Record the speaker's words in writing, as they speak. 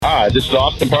Hi, this is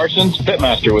Austin Parsons,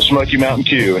 Pitmaster with Smoky Mountain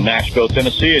Q in Nashville,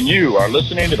 Tennessee, and you are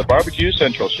listening to the BBQ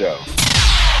Central Show.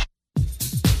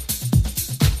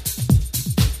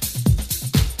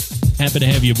 Happy to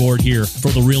have you aboard here for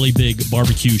the really big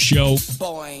barbecue show.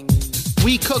 Boing.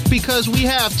 We cook because we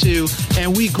have to,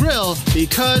 and we grill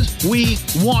because we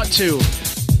want to.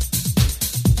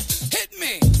 Hit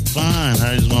me. Fine,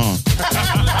 how's it going?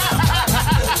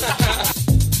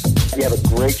 You have a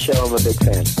great show. I'm a big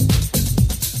fan.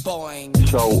 Boing.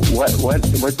 So what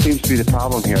seems to be the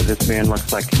problem here? This man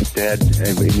looks like he's dead,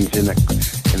 and he's in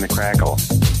the crackle.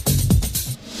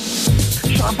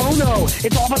 Sean Bono.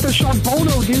 It's all about the Sean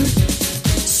Bono, dude.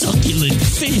 Succulent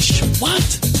fish. What?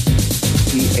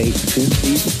 He ate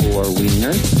Tootsie or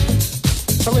Wiener.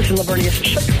 But listen, Lavernius,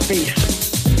 shut your face.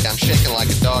 I'm shaking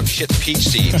like a dog shit peach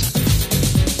seeds.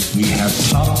 We have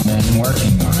top men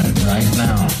working on it right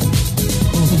now.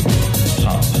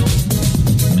 Top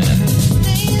men.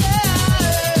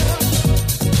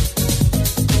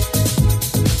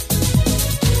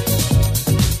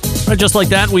 Right, just like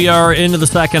that, we are into the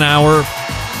second hour.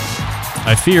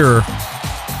 I fear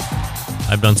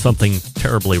I've done something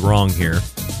terribly wrong here.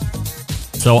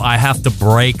 So I have to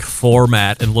break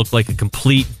format and look like a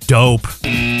complete dope.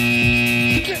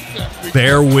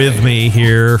 Bear with me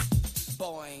here.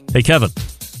 Hey, Kevin.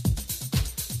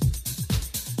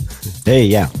 Hey,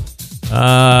 yeah.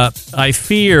 I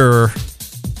fear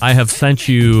I have sent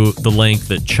you the link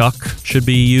that Chuck should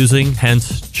be using,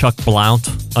 hence Chuck Blount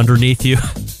underneath you.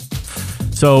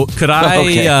 So can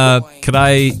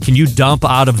you dump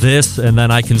out of this and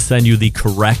then I can send you the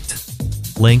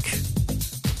correct link?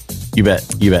 You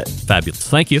bet. Fabulous.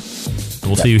 Thank you. And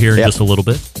we'll see you here in just a little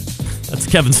bit. That's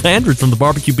Kevin Sandridge from the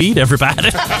Barbecue Beat, everybody.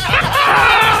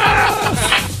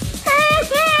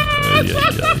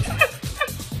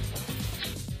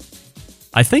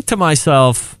 I think to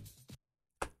myself,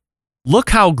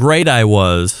 look how great I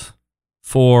was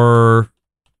for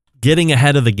getting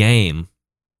ahead of the game.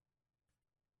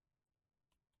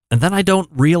 And then I don't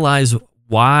realize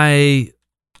why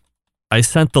I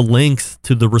sent the links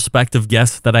to the respective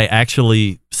guests that I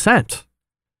actually sent.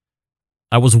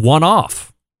 I was one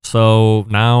off. So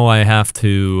now I have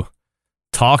to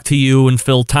talk to you and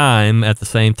fill time at the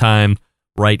same time,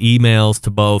 write emails to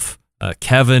both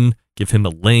Kevin, give him a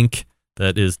link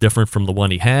that is different from the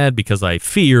one he had because I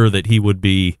fear that he would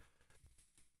be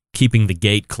keeping the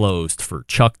gate closed for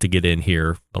Chuck to get in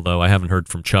here, although I haven't heard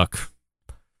from Chuck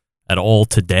at all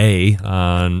today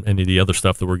on any of the other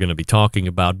stuff that we're going to be talking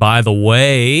about. By the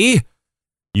way,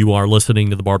 you are listening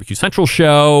to the Barbecue Central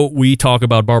Show. We talk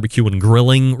about barbecue and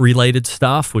grilling related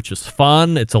stuff, which is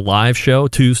fun. It's a live show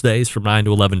Tuesdays from 9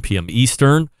 to 11 p.m.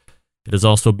 Eastern. It is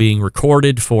also being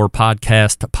recorded for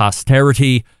podcast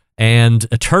posterity and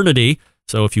eternity.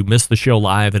 So if you miss the show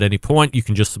live at any point, you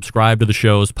can just subscribe to the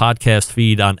show's podcast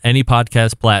feed on any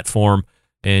podcast platform,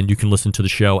 and you can listen to the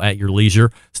show at your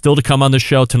leisure. Still to come on the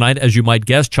show tonight, as you might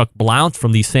guess, Chuck Blount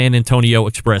from the San Antonio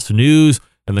Express-News.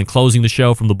 And then closing the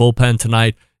show from the bullpen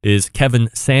tonight is Kevin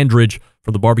Sandridge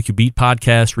from the Barbecue Beat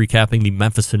podcast, recapping the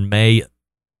Memphis in May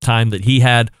time that he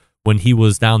had when he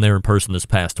was down there in person this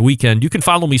past weekend. You can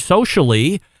follow me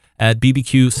socially at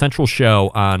BBQ Central Show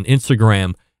on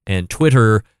Instagram and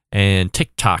Twitter and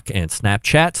TikTok and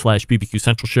Snapchat /BBQ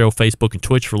Central Show, Facebook and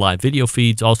Twitch for live video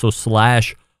feeds, also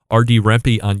 /RD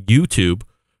Rempe on YouTube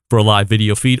for a live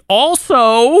video feed.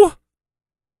 Also,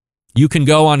 you can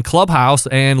go on Clubhouse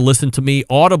and listen to me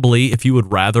audibly if you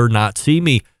would rather not see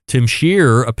me. Tim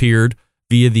Shear appeared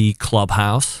via the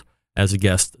Clubhouse as a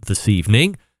guest this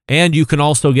evening. And you can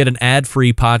also get an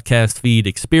ad-free podcast feed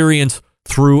experience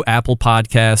through Apple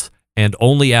Podcasts and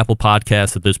only Apple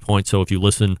Podcasts at this point. So if you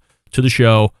listen to the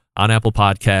show on Apple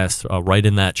Podcasts, right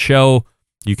in that show,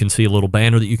 you can see a little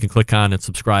banner that you can click on and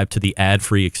subscribe to the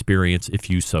ad-free experience if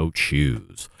you so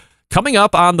choose. Coming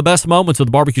up on the best moments of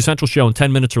the Barbecue Central Show in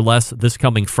 10 minutes or less this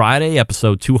coming Friday,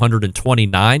 episode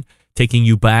 229, taking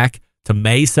you back to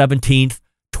May 17th,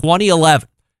 2011.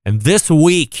 And this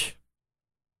week,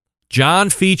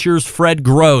 John features Fred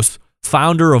Gross,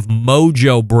 founder of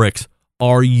Mojo Bricks.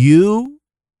 Are you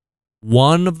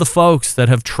one of the folks that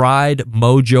have tried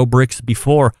Mojo Bricks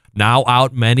before? Now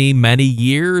out many, many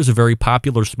years, a very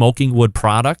popular smoking wood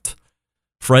product.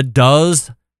 Fred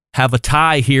does have a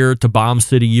tie here to Bomb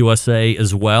City, USA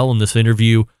as well. In this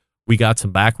interview, we got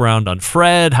some background on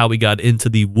Fred, how he got into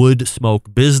the wood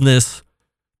smoke business,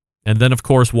 and then, of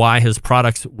course, why his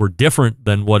products were different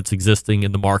than what's existing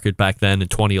in the market back then in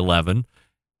 2011,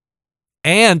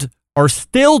 and are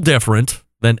still different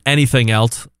than anything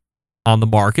else on the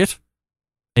market.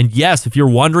 And yes, if you're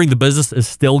wondering, the business is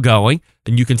still going,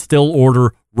 and you can still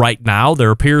order right now.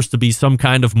 There appears to be some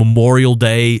kind of Memorial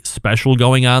Day special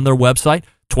going on their website,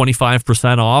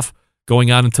 25% off,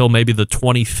 going on until maybe the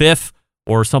 25th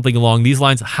or something along these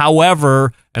lines.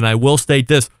 However, and I will state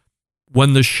this,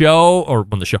 when the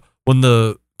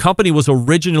company was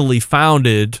originally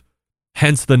founded,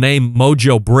 hence the name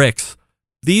Mojo Bricks,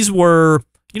 these were,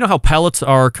 you know how pellets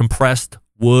are compressed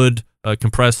wood,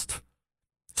 compressed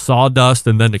sawdust,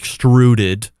 and then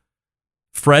extruded.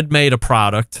 Fred made a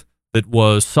product that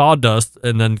was sawdust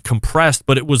and then compressed,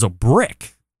 but it was a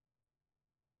brick.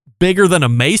 Bigger than a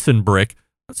mason brick,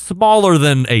 smaller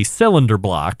than a cylinder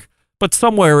block, but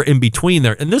somewhere in between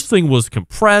there. And this thing was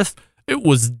compressed. It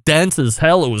was dense as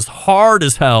hell. It was hard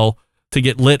as hell to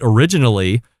get lit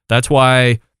originally. That's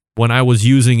why when I was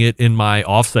using it in my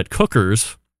offset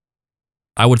cookers,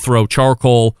 I would throw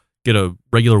charcoal, get a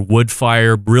regular wood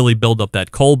fire, really build up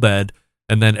that coal bed,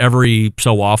 and then every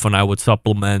so often I would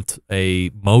supplement a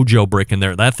Mojo brick in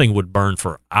there. That thing would burn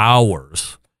for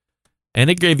hours, and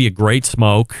it gave you a great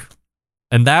smoke.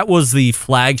 And that was the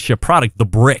flagship product, the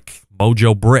brick,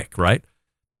 Mojo brick, right?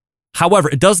 However,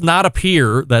 it does not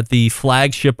appear that the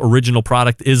flagship original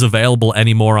product is available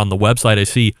anymore on the website. I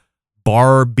see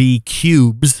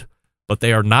BBQs, but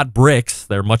they are not bricks.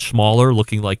 They're much smaller,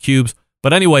 looking like cubes.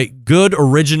 But anyway, good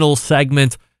original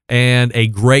segment and a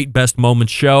great Best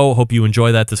Moments show. Hope you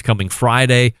enjoy that this coming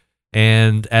Friday.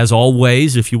 And as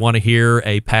always, if you want to hear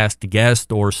a past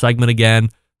guest or segment again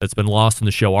that's been lost in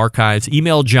the show archives,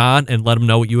 email John and let him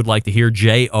know what you would like to hear,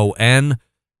 JON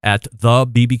at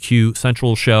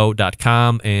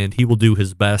thebbqcentralshow.com, and he will do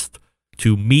his best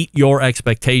to meet your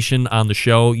expectation on the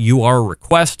show you are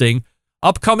requesting.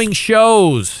 Upcoming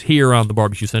shows here on the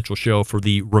Barbecue Central Show for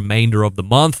the remainder of the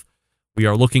month. We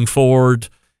are looking forward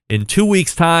in 2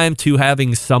 weeks' time to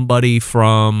having somebody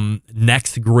from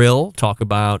Next Grill talk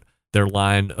about their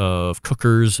line of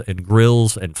cookers and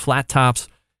grills and flat tops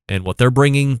and what they're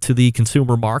bringing to the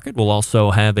consumer market. We'll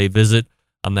also have a visit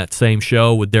on that same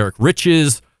show with Derek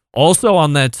Riches. Also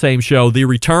on that same show, the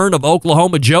return of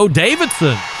Oklahoma Joe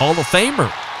Davidson, Hall of Famer.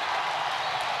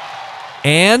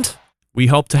 And we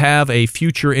hope to have a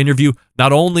future interview,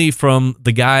 not only from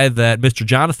the guy that Mr.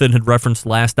 Jonathan had referenced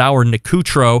last hour, Nick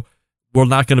Cutro. We're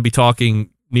not going to be talking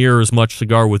near as much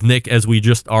cigar with Nick as we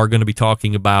just are going to be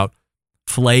talking about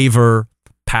flavor,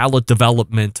 palate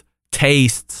development,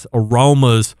 tastes,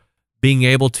 aromas, being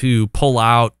able to pull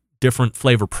out different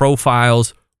flavor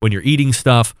profiles when you're eating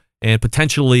stuff, and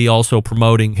potentially also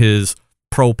promoting his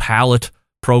Pro Palate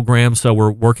program. So we're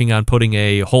working on putting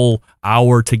a whole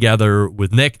hour together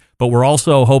with Nick, but we're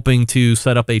also hoping to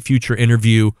set up a future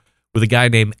interview with a guy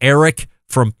named Eric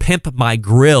from Pimp My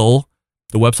Grill.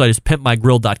 The website is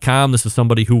pimpmygrill.com. This is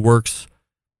somebody who works,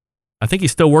 I think he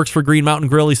still works for Green Mountain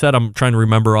Grill, he said. I'm trying to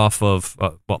remember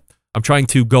I'm trying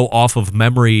to go off of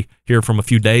memory here from a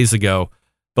few days ago,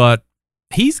 but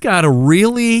he's got a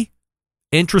really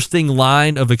interesting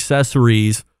line of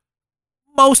accessories,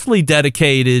 mostly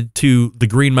dedicated to the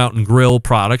Green Mountain Grill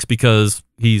products because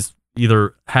he's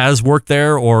either has worked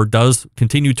there or does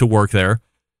continue to work there.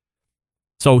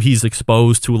 So he's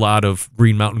exposed to a lot of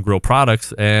Green Mountain Grill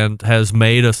products and has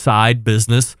made a side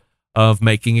business of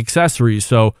making accessories.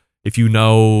 So if you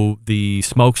know the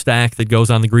smokestack that goes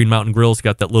on the Green Mountain Grill, it's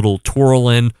got that little twirl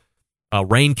in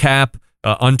rain cap,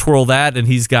 untwirl that, and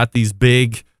he's got these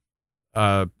big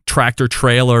tractor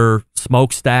trailer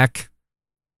smokestack,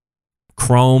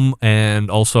 chrome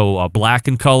and also black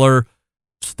in color.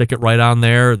 Stick it right on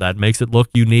there. That makes it look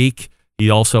unique. He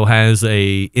also has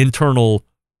a internal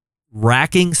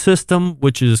racking system,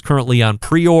 which is currently on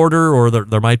pre-order, or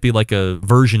there might be like a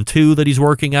version 2 that he's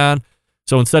working on.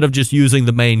 So instead of just using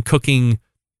the main cooking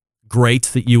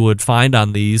grates that you would find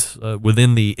on these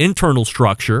within the internal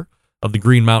structure of the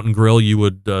Green Mountain Grill, you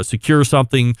would secure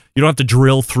something. You don't have to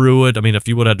drill through it. I mean, if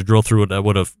you would have had to drill through it, that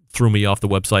would have threw me off the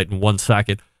website in 1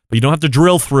 second. But you don't have to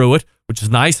drill through it, which is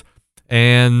nice.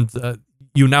 And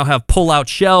you now have pull-out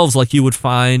shelves like you would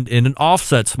find in an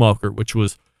offset smoker, which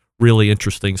was really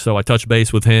interesting. So I touched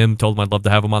base with him, told him I'd love to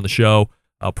have him on the show,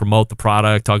 promote the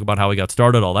product, talk about how he got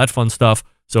started, all that fun stuff.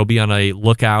 So be on a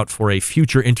lookout for a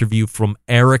future interview from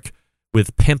Eric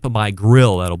with Pimp My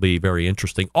Grill. That'll be very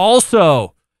interesting.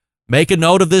 Also, make a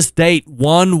note of this date,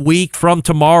 1 week from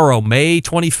tomorrow, May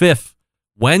 25th,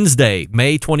 Wednesday,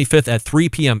 May 25th at 3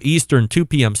 p.m. Eastern, 2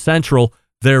 p.m. Central.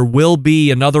 There will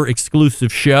be another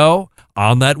exclusive show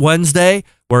on that Wednesday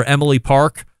where Emily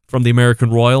Park from the American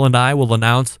Royal and I will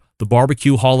announce the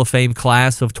Barbecue Hall of Fame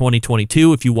class of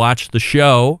 2022. If you watched the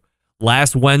show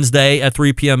last Wednesday at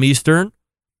 3 p.m. Eastern,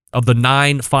 of the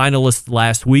 9 finalists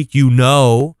last week, you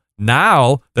know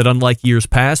now that unlike years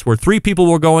past where 3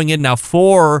 people were going in, now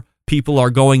 4 people are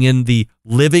going in the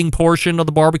living portion of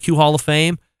the Barbecue Hall of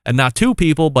Fame, and not 2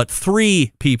 people, but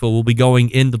 3 people will be going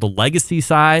into the legacy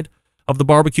side of the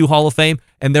Barbecue Hall of Fame.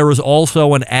 And there is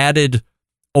also an added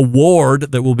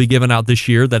award that will be given out this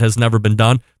year that has never been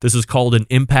done. This is called an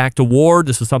Impact Award.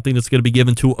 This is something that's going to be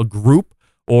given to a group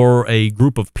or a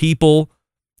group of people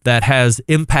that has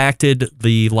impacted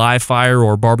the live fire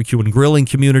or barbecue and grilling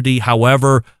community.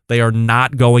 However, they are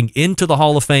not going into the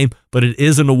Hall of Fame, but it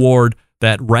is an award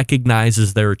that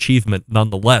recognizes their achievement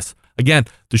nonetheless. Again,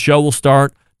 the show will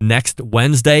start next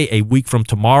Wednesday, a week from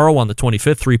tomorrow on the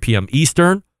 25th, 3 p.m.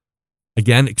 Eastern.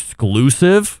 Again,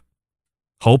 exclusive.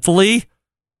 Hopefully,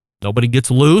 nobody gets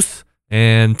loose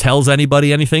and tells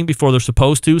anybody anything before they're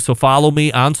supposed to. So follow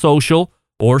me on social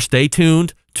or stay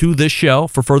tuned to this show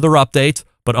for further updates.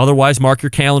 But otherwise, mark your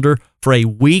calendar for a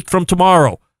week from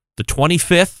tomorrow, the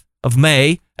 25th of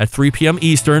May at 3 p.m.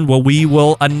 Eastern, where we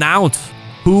will announce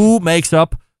who makes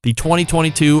up the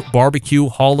 2022 Barbecue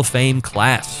Hall of Fame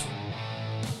class.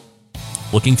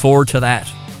 Looking forward to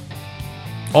that.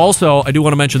 Also, I do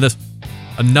want to mention this.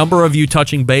 A number of you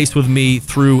touching base with me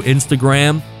through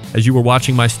Instagram. As you were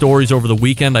watching my stories over the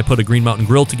weekend, I put a Green Mountain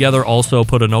Grill together, also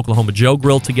put an Oklahoma Joe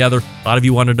grill together. A lot of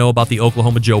you want to know about the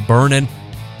Oklahoma Joe burn-in.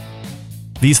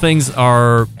 These things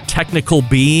are technical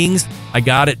beings. I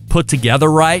got it put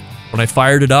together right. When I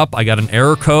fired it up, I got an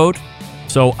error code.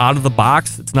 So out of the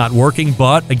box, it's not working.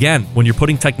 But again, when you're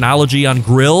putting technology on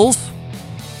grills,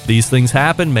 these things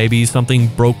happen. Maybe something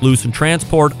broke loose in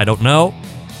transport. I don't know.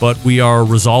 But we are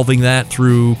resolving that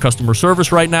through customer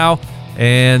service right now.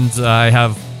 And I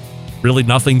have really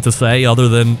nothing to say other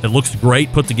than it looks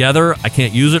great put together. I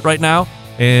can't use it right now.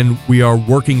 And we are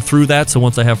working through that. So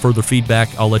once I have further feedback,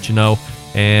 I'll let you know.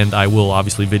 And I will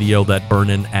obviously video that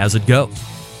burn-in as it goes.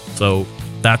 So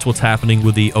that's what's happening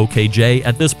with the OKJ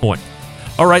at this point.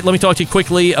 All right, let me talk to you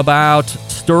quickly about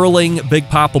Sterling Big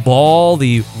Papa Ball,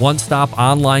 the one-stop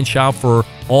online shop for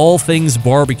all things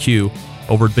barbecue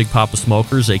over at Big Papa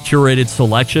Smokers, a curated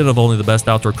selection of only the best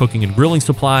outdoor cooking and grilling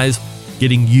supplies,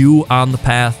 getting you on the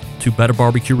path to better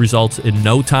barbecue results in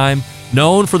no time.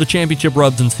 Known for the championship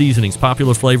rubs and seasonings,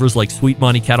 popular flavors like Sweet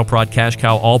Money, Cattle Prod, Cash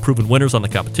Cow, all proven winners on the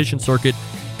competition circuit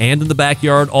and in the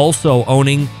backyard. Also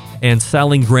owning and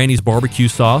selling Granny's barbecue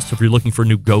sauce. If you're looking for a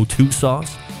new go-to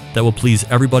sauce that will please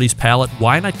everybody's palate,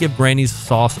 why not give Granny's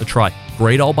sauce a try?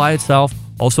 Great all by itself.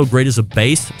 Also great as a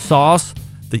base sauce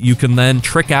that you can then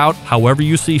trick out however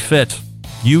you see fit.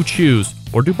 You choose,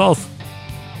 or do both.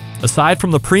 Aside from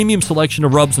the premium selection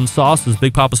of rubs and sauces,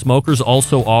 Big Papa Smokers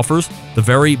also offers the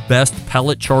very best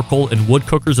pellet, charcoal, and wood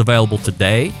cookers available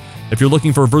today. If you're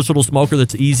looking for a versatile smoker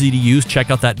that's easy to use, check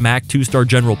out that Mac 2-star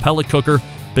General Pellet Cooker.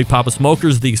 Big Papa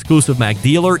Smokers, the exclusive Mac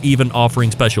dealer, even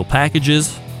offering special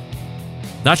packages.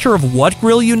 Not sure of what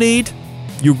grill you need?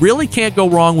 You really can't go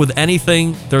wrong with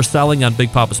anything they're selling on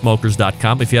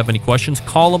BigPapaSmokers.com. If you have any questions,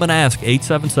 call them and ask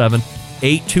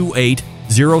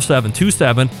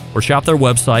 877-828-0727 or shop their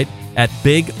website at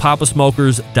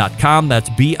BigPapaSmokers.com. That's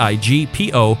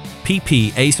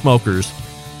BIGPOPPA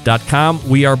Smokers.com.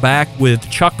 We are back with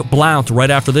Chuck Blount right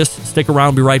after this. Stick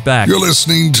around, be right back. You're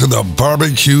listening to the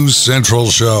Barbecue Central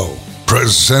Show,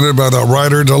 presented by the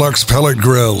Ryder Deluxe Pellet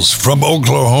Grills from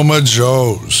Oklahoma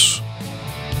Joe's.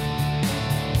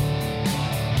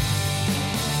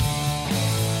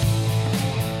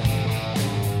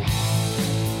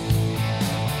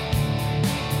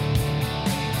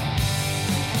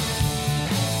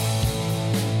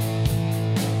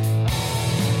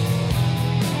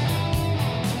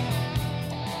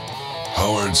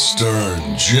 Howard Stern,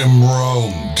 Jim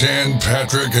Rome, Dan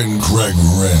Patrick, and Greg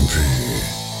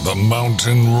Rempe. The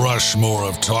Mountain Rushmore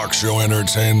of talk show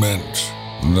entertainment.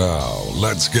 Now,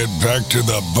 let's get back to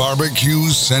the Barbecue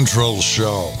Central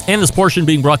Show. And this portion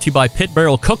being brought to you by Pit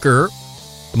Barrel Cooker,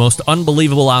 the most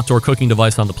unbelievable outdoor cooking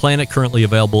device on the planet, currently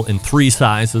available in 3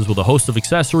 sizes with a host of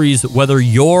accessories. Whether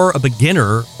you're a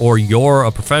beginner or you're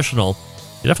a professional,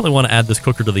 you definitely want to add this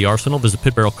cooker to the arsenal. Visit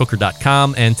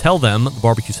pitbarrelcooker.com and tell them the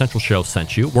Barbecue Central Show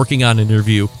sent you. Working on an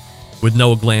interview with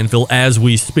Noah Glanville as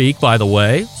we speak, by the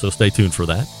way, so stay tuned for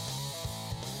that.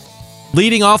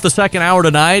 Leading off the second hour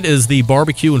tonight is the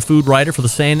barbecue and food writer for the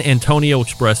San Antonio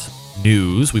Express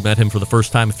News. We met him for the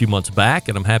first time a few months back,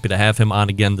 and I'm happy to have him on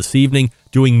again this evening,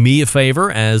 doing me a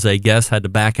favor as a guest had to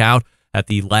back out at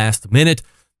the last minute.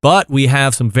 But we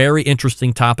have some very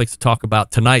interesting topics to talk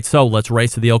about tonight. So let's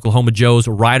race to the Oklahoma Joe's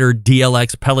Ryder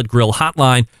DLX Pellet Grill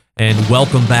Hotline and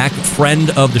welcome back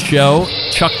friend of the show,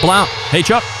 Chuck Blount. Hey,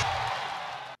 Chuck.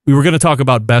 We were going to talk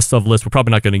about best of lists. We're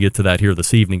probably not going to get to that here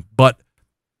this evening, but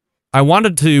I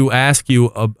wanted to ask you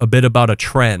a bit about a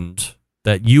trend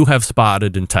that you have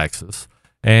spotted in Texas.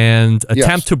 and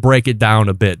attempt to break it down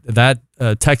a bit. That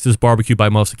Texas barbecue, by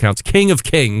most accounts, king of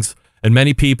kings, and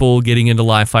many people getting into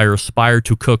live fire aspire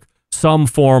to cook some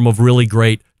form of really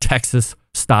great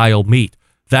Texas-style meat.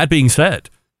 That being said,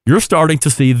 you're starting to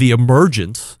see the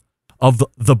emergence of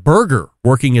the burger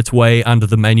working its way onto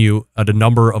the menu at a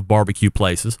number of barbecue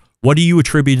places. What are you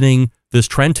attributing this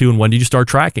trend to, and when did you start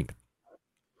tracking it?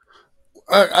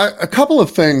 A couple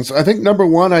of things. I think number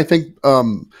one, I think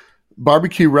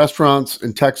barbecue restaurants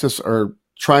in Texas are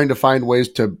trying to find ways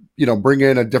to, bring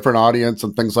in a different audience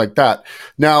and things like that.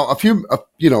 Now,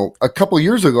 a couple of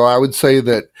years ago, I would say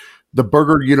that the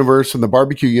burger universe and the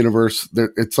barbecue universe,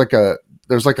 there's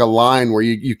like a line where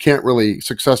you can't really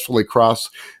successfully cross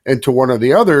into one or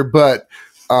the other. But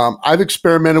I've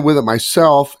experimented with it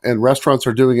myself, and restaurants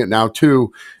are doing it now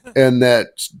too. And that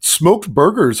smoked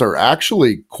burgers are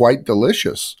actually quite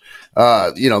delicious.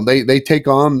 They take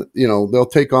on, they'll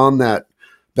take on that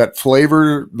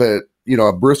flavor that,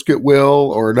 a brisket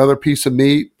will, or another piece of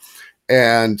meat.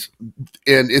 And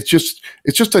it's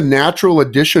just a natural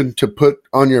addition to put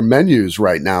on your menus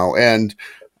right now. And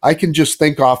I can just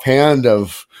think offhand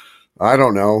of, I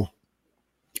don't know,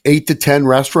 8 to 10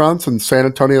 restaurants in the San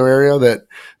Antonio area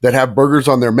that have burgers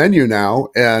on their menu now.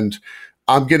 And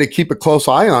I'm going to keep a close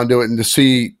eye onto it and to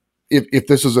see if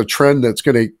this is a trend that's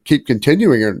going to keep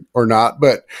continuing or not.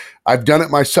 But I've done it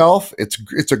myself.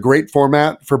 It's a great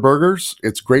format for burgers.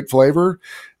 It's great flavor.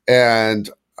 And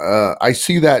I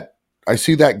see that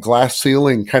glass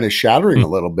ceiling kind of shattering a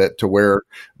little bit to where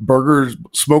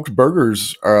smoked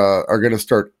burgers are going to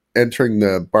start entering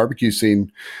the barbecue scene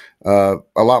a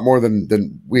lot more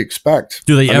than we expect.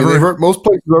 Do they ever? Most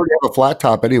places already have a flat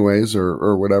top anyways,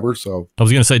 or whatever. So I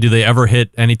was going to say, do they ever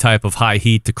hit any type of high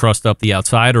heat to crust up the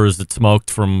outside, or is it smoked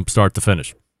from start to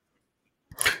finish?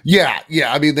 Yeah.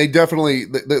 I mean, they definitely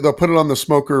they'll put it on the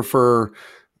smoker for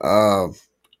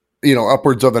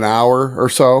upwards of an hour or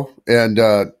so, and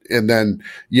then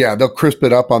they'll crisp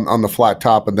it up on the flat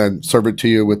top and then serve it to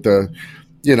you with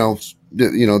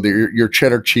your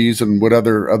cheddar cheese and what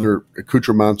other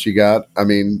accoutrements you got. I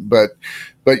mean, but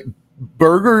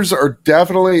burgers are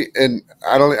definitely, and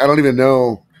I don't even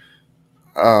know.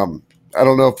 I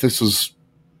don't know if this is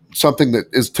something that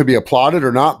is to be applauded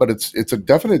or not, but it's a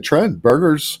definite trend.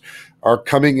 Burgers are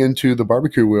coming into the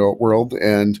barbecue world,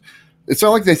 and it's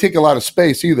not like they take a lot of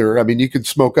space either. I mean, you can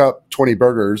smoke up 20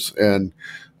 burgers, and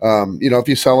if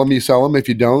you sell them, you sell them. If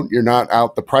you don't, you're not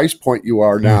out the price point you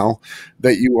are now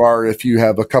that you are if you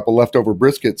have a couple leftover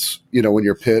briskets, in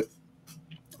your pit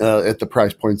at the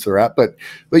price points they're at. But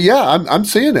yeah, I'm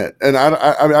seeing it, and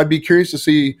I'd be curious to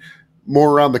see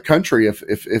more around the country if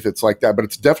it's like that. But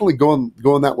it's definitely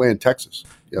going that way in Texas.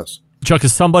 Yes. Chuck,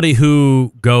 as somebody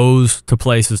who goes to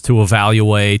places to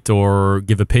evaluate or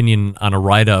give opinion on a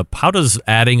write-up, how does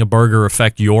adding a burger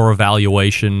affect your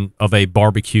evaluation of a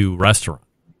barbecue restaurant?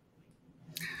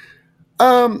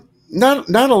 Not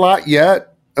a lot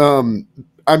yet.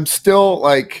 I'm still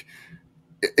like,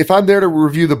 if I'm there to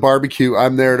review the barbecue,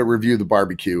 I'm there to review the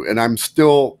barbecue, and I'm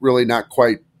still really I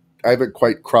haven't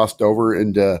quite crossed over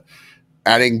into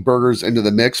adding burgers into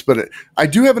the mix, but I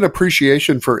do have an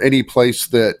appreciation for any place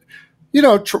that,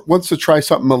 wants to try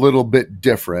something a little bit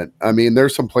different. I mean,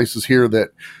 there's some places here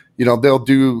that, they'll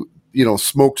do,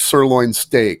 smoked sirloin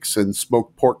steaks and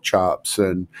smoked pork chops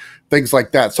and things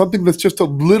like that. Something that's just a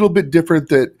little bit different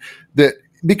that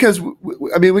because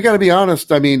we got to be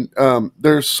honest. I mean,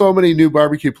 there's so many new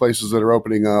barbecue places that are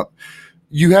opening up.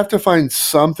 You have to find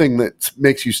something that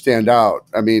makes you stand out.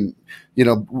 I mean,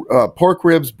 pork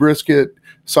ribs, brisket,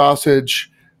 sausage,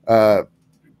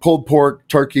 pulled pork,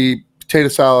 turkey, potato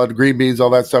salad, green beans, all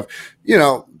that stuff.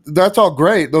 That's all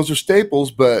great. Those are staples,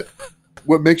 but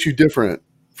what makes you different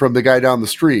from the guy down the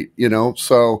street,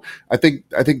 So I think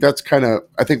that's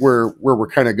where we're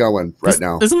kind of going right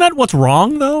now. Isn't that what's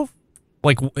wrong though?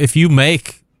 Like, if you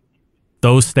make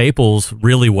those staples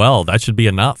really well, that should be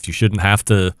enough. You shouldn't have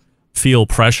to feel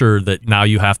pressure that now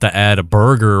you have to add a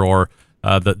burger, or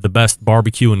the best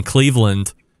barbecue in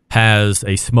Cleveland has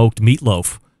a smoked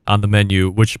meatloaf on the menu,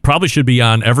 which probably should be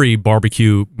on every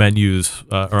barbecue menus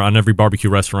or on every barbecue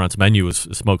restaurant's menu is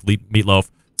smoked meatloaf.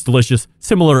 It's delicious.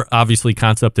 Similar, obviously,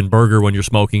 concept in burger when you're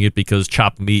smoking it because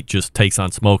chopped meat just takes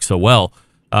on smoke so well.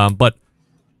 But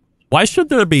why should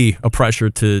there be a pressure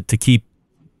to keep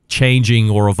changing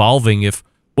or evolving if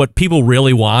what people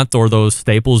really want are those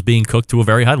staples being cooked to a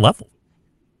very high level?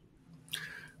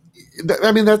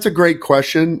 I mean, that's a great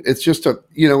question. It's just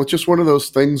it's just one of those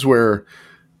things where,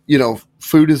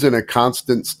 food is in a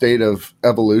constant state of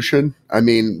evolution. I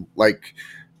mean, like,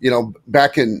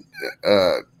 back in,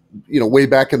 way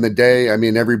back in the day, I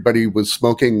mean, everybody was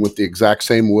smoking with the exact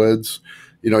same woods.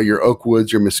 your oak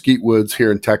woods, your mesquite woods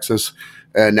here in Texas.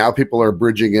 And now people are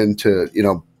bridging into,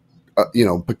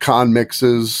 pecan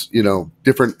mixes,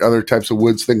 different other types of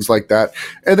woods, things like that.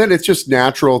 And then it's just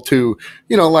natural to,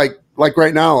 like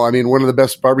right now, I mean, one of the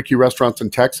best barbecue restaurants in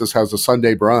Texas has a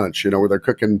Sunday brunch, where they're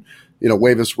cooking,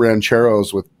 Huevos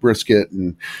rancheros with brisket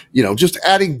and, just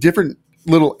adding different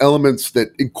little elements that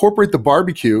incorporate the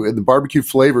barbecue and the barbecue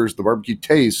flavors, the barbecue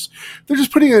tastes. They're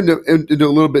just putting it into a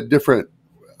little bit different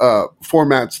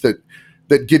formats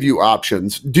that give you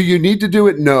options. Do you need to do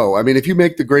it? No. I mean, if you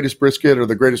make the greatest brisket or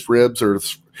the greatest ribs or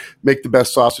make the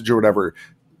best sausage or whatever,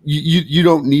 you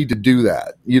don't need to do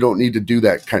that. You don't need to do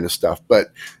that kind of stuff.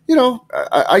 But,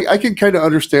 I can kind of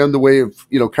understand the way of,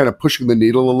 kind of pushing the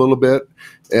needle a little bit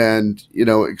and,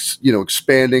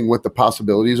 expanding what the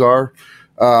possibilities are.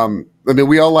 I mean,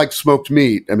 we all like smoked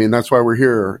meat. I mean, that's why we're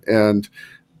here. And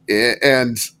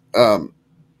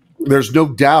there's no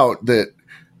doubt that,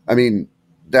 I mean,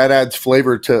 that adds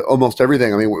flavor to almost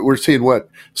everything. I mean, we're seeing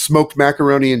smoked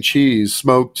macaroni and cheese,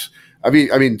 smoked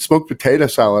potato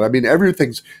salad. I mean,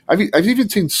 everything's. I've even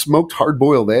seen smoked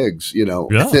hard-boiled eggs,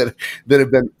 that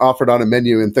have been offered on a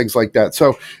menu and things like that.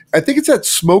 So I think it's that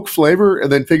smoke flavor, and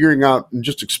then figuring out and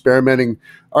just experimenting.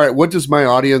 All right, what does my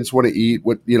audience want to eat?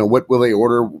 What will they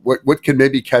order? What can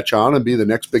maybe catch on and be the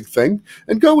next big thing,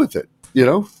 and go with it.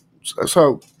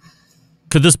 So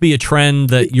could this be a trend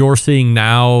that you're seeing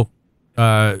now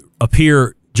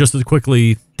appear just as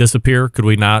quickly disappear? Could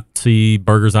we not see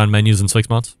burgers on menus in 6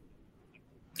 months?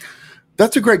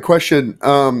 That's a great question.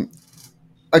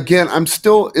 Again, I'm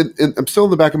still in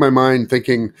the back of my mind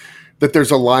thinking that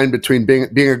there's a line between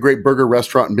being a great burger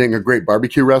restaurant and being a great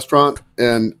barbecue restaurant.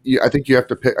 And I think you have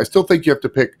to pick. I still think you have to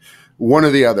pick one or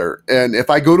the other. And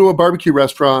if I go to a barbecue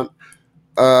restaurant,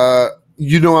 I'm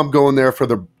going there for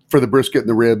the brisket and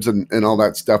the ribs and all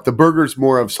that stuff. The burger's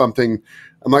more of something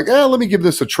I'm like, let me give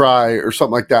this a try or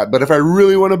something like that. But if I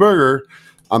really want a burger,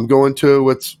 I'm going to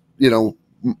what's,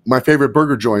 my favorite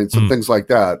burger joints and things like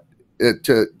that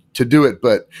to do it.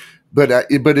 But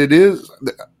it is,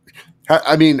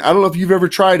 I mean, I don't know if you've ever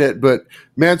tried it, but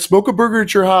man, smoke a burger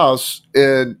at your house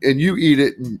and you eat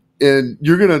it and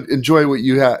you're going to enjoy what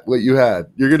you had.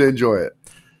 You're going to enjoy it.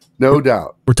 No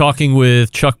doubt. We're talking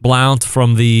with Chuck Blount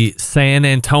from the San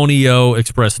Antonio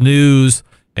Express News,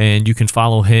 and you can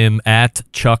follow him at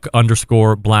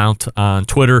Chuck_Blount on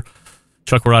Twitter.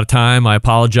 Chuck, we're out of time. I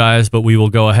apologize, but we will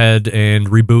go ahead and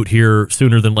reboot here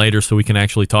sooner than later so we can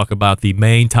actually talk about the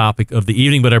main topic of the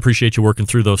evening. But I appreciate you working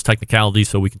through those technicalities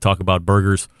so we can talk about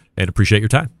burgers, and appreciate your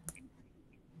time.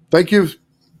 Thank you.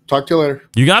 Talk to you later.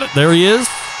 You got it. There he is.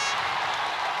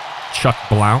 Chuck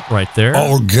Blount right there.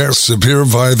 All guests appear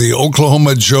via the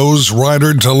Oklahoma Joe's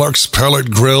Rider Deluxe Pellet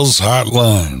Grills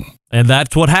hotline. And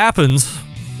that's what happens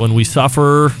when we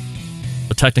suffer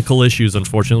the technical issues.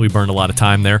 Unfortunately, we burned a lot of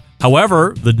time there.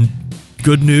 However, the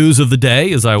good news of the day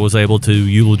is I was able to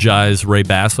eulogize Ray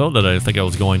Basso that I think I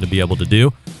was going to be able to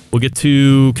do. We'll get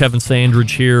to Kevin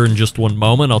Sandridge here in just one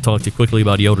moment. I'll talk to you quickly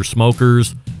about Yoder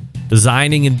Smokers,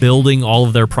 designing and building all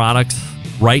of their products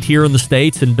right here in the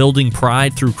States and building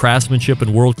pride through craftsmanship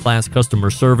and world-class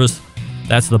customer service.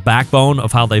 That's the backbone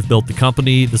of how they've built the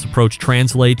company. This approach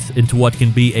translates into what can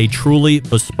be a truly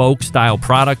bespoke style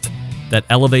product that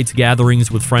elevates gatherings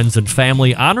with friends and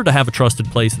family. Honored to have a trusted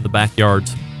place in the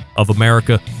backyards of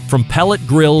America. From pellet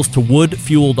grills to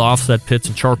wood-fueled offset pits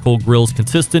and charcoal grills,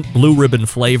 consistent blue ribbon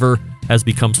flavor has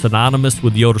become synonymous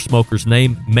with Yoder Smokers'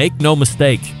 name. Make no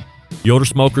mistake, Yoder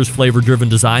Smokers' flavor-driven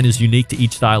design is unique to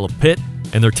each style of pit,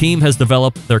 and their team has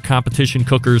developed their competition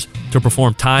cookers to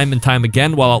perform time and time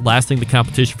again while outlasting the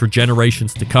competition for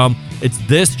generations to come. It's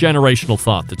this generational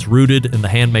thought that's rooted in the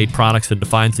handmade products and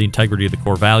defines the integrity of the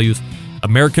core values.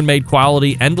 American-made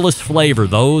quality, endless flavor,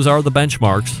 those are the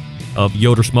benchmarks of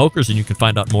Yoder Smokers, and you can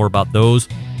find out more about those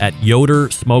at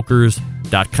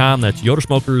yodersmokers.com. That's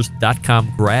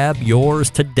yodersmokers.com. Grab yours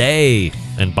today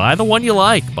and buy the one you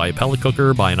like. Buy a pellet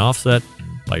cooker, buy an offset,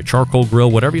 buy a charcoal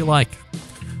grill, whatever you like.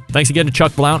 Thanks again to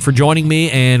Chuck Blount for joining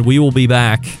me, and we will be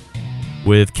back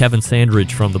with Kevin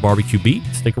Sandridge from the Barbecue Beat.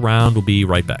 Stick around. We'll be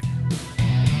right back.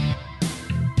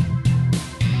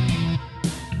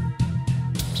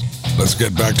 Let's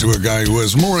get back to a guy who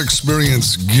has more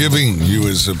experience giving you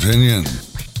his opinion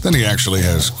than he actually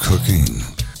has cooking.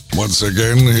 Once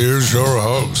again, here's your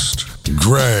host,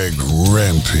 Greg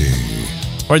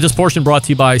Rempe. All right, this portion brought to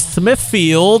you by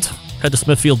Smithfield. Head to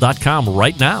smithfield.com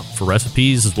right now for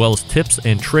recipes as well as tips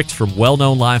and tricks from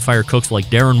well-known live fire cooks like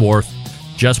Darren Worth,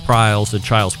 Jess Pryles, and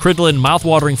Charles Cridlin.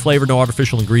 Mouth-watering flavor, no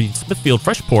artificial ingredients. Smithfield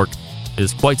Fresh Pork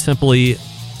is quite simply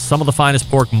some of the finest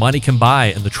pork money can buy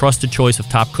and the trusted choice of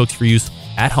top cooks for use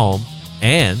at home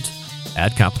and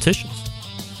add competitions.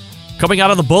 Coming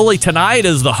out of the Bully tonight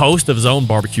is the host of his own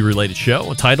barbecue-related show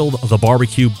entitled The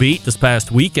Barbecue Beat. This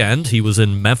past weekend, he was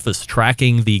in Memphis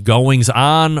tracking the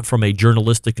goings-on from a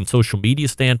journalistic and social media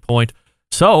standpoint.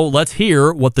 So let's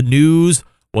hear what the news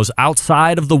was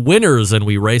outside of the winners, and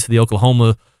we race the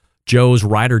Oklahoma Joe's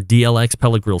Rider DLX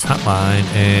Pellet Grills hotline.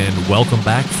 And welcome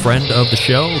back, friend of the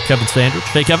show, Kevin Sandridge.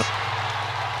 Hey, Kevin.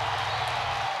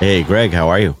 Hey, Greg, how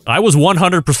are you? I was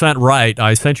 100% right.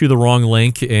 I sent you the wrong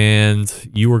link, and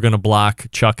you were going to block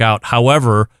Chuck out.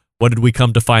 However, what did we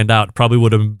come to find out? It probably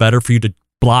would have been better for you to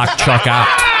block Chuck out.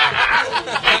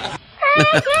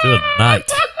 Good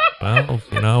night.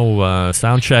 Well,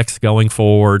 sound checks going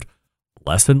forward.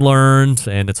 Lesson learned,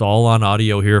 and it's all on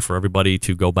audio here for everybody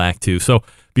to go back to. So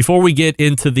before we get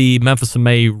into the Memphis in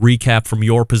May recap from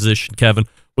your position, Kevin,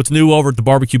 what's new over at the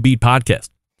Barbecue Beat podcast?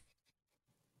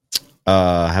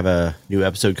 I have a new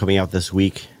episode coming out this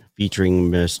week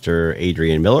featuring Mr.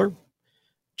 Adrian Miller,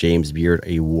 James Beard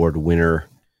Award winner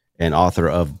and author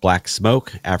of Black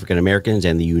Smoke, African Americans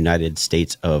and the United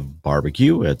States of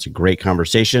Barbecue. It's a great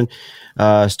conversation.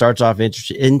 Starts off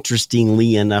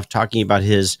interestingly enough talking about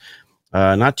his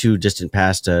not too distant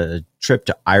past trip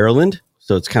to Ireland.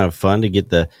 So it's kind of fun to get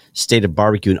the state of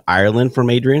barbecue in Ireland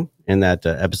from Adrian in that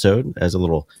episode as a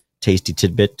little tasty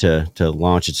tidbit to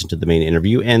launch it into the main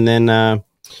interview. And then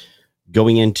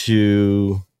going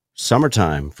into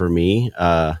summertime for me,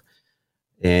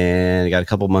 and I got a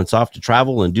couple months off to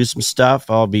travel and do some stuff.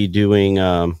 I'll be doing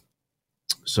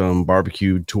some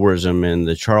barbecue tourism in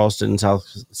the Charleston,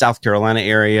 South Carolina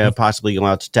area, possibly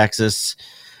going out to Texas,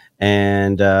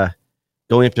 and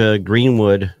going up to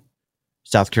Greenwood,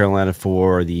 South Carolina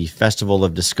for the Festival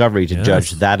of Discovery to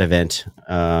judge that event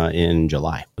in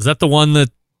July. Is that the one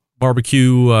that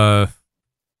Barbecue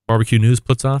News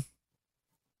puts on?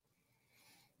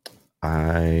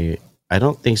 I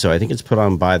don't think so. I think it's put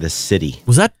on by the city.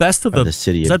 Was that Best of the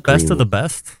City? Was that Best of the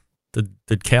Best?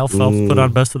 Did Cal Phelps put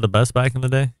on Best of the Best back in the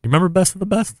day? You remember Best of the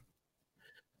Best?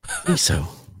 I think so.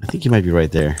 I think you might be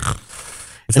right there.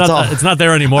 It's not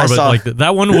there anymore. But like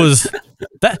that one was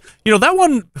that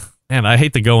one. Man, I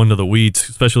hate to go into the weeds,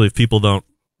 especially if people don't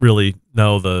really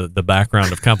know the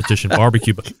background of competition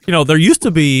barbecue. But there used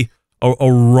to be a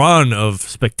run of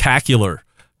spectacular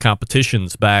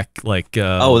competitions back, like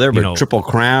there were Triple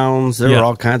Crowns. There were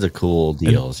all kinds of cool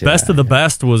deals. Best of the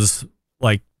Best was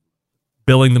like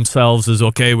billing themselves as,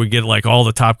 okay, we get like all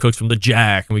the top cooks from the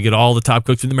Jack, and we get all the top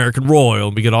cooks from the American Royal,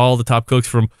 and we get all the top cooks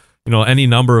from any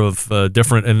number of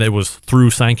different, and it was through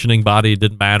sanctioning body. It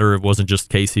didn't matter. It wasn't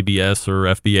just KCBS or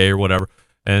FBA or whatever.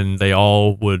 And they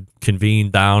all would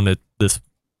convene down at this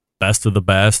Best of the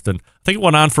Best. And I think it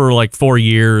went on for like 4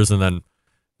 years, and then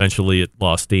eventually it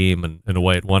lost steam, and in a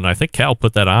way it won. I think Cal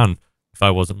put that on, if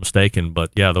I wasn't mistaken.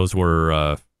 But yeah, those were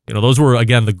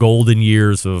again the golden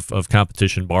years of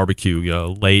competition barbecue,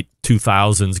 late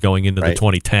 2000s going into the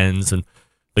 2010s and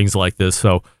things like this.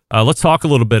 So let's talk a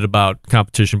little bit about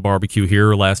competition barbecue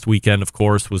here. Last weekend, of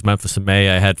course, was Memphis in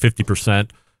May. I had 50%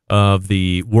 of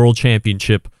the World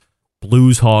Championship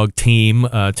Blues Hog team.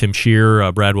 Tim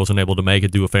Shear, Brad wasn't able to make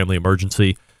it due to a family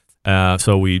emergency.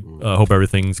 So we hope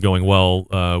everything's going well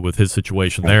with his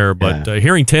situation there. But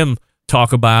hearing Tim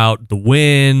talk about the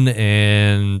win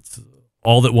and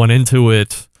all that went into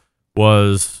it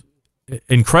was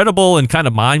incredible and kind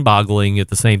of mind-boggling at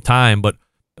the same time. But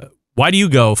why do you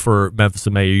go for Memphis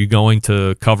in May? Are you going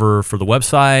to cover for the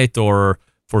website or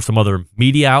for some other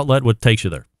media outlet? What takes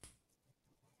you there?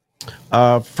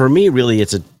 For me, really,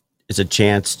 it's a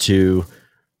chance to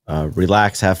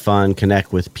relax, have fun,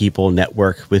 connect with people,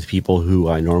 network with people who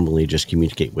I normally just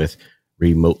communicate with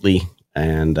remotely.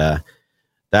 And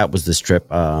that was this trip.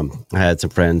 I had some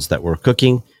friends that were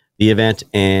cooking the event,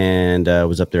 and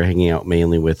was up there hanging out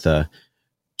mainly with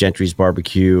Gentry's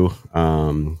Barbecue.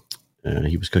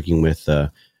 He was cooking with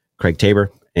Craig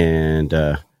Tabor and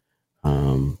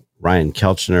Ryan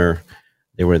Kelchner.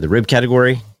 They were in the rib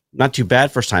category. Not too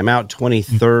bad. First time out,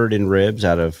 23rd in ribs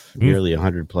out of nearly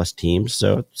 100 plus teams.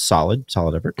 So solid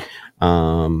effort.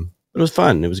 But it was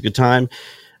fun. It was a good time.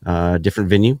 Different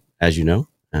venue, as you know.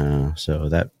 So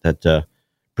that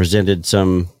presented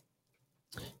some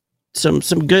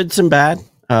good, some bad.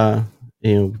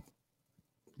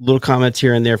 Little comments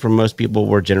here and there from most people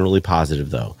were generally positive,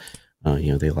 though.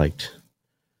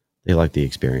 They liked the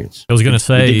experience. I was going to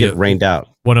say, we did get rained out.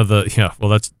 One of the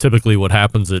that's typically what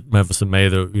happens at Memphis in May.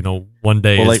 One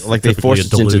day, like they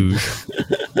forced us into.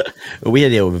 We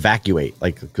had to evacuate.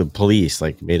 Like the police,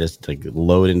 made us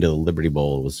load into the Liberty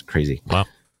Bowl. It was crazy. Wow.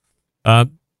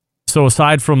 So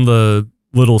aside from the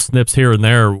little snips here and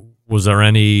there, was there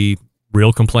any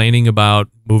real complaining about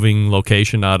moving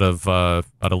location out of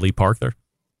Lee Park there?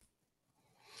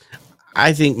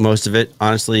 I think most of it,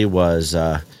 honestly, was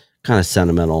kind of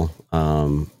sentimental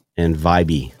and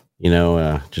vibey.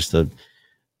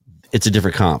 It's a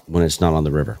different comp when it's not on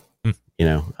the river.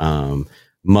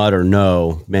 Mud or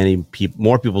no,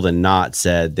 more people than not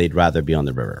said they'd rather be on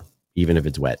the river, even if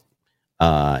it's wet,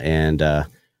 and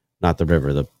not the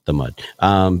river, the mud.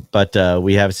 But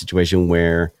we have a situation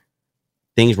where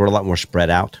things were a lot more spread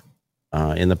out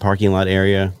in the parking lot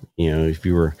area. If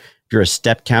you're a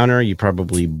step counter, you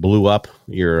probably blew up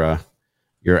your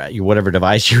whatever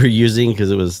device you were using,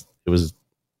 because it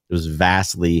was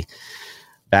vastly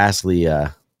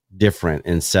different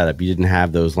in setup. You didn't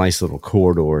have those nice little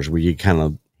corridors where you kind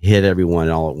of hit everyone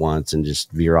all at once and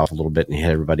just veer off a little bit and hit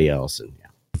everybody else. And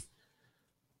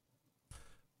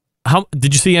How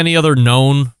did you see any other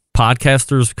known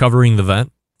podcasters covering the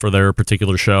event for their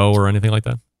particular show or anything like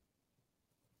that?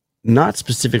 Not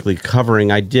specifically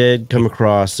covering. I did come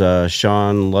across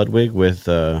Sean Ludwig with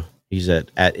he's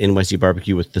at NYC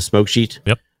Barbecue with the Smoke Sheet.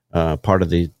 Yep. Part of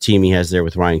the team he has there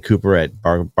with Ryan Cooper at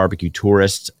Barbecue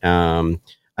Tourist.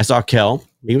 I saw Kel.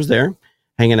 He was there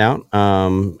hanging out.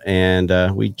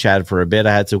 And we chatted for a bit.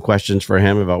 I had some questions for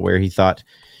him about where he thought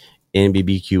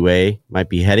NBBQA might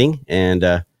be heading,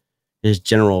 and his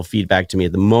general feedback to me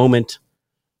at the moment.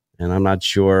 And I'm not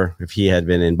sure if he had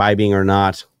been imbibing or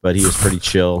not, but he was pretty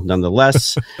chill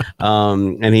nonetheless.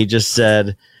 And he just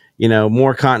said,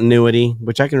 more continuity,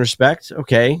 which I can respect.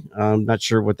 Okay. I'm not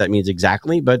sure what that means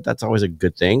exactly, but that's always a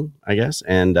good thing, I guess.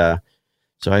 And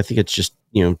so I think it's just,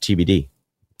 TBD a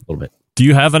little bit. Do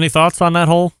you have any thoughts on that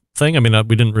whole thing? I mean,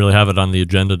 we didn't really have it on the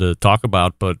agenda to talk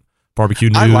about, but Barbecue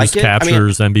News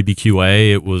captures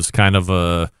NBBQA. It was kind of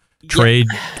a trade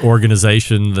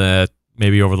organization that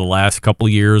maybe over the last couple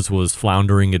of years was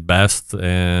floundering at best,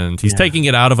 and he's taking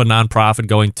it out of a nonprofit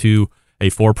going to a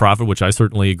for-profit, which I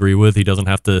certainly agree with. He doesn't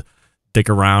have to dick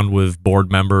around with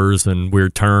board members and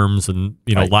weird terms and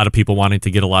a lot of people wanting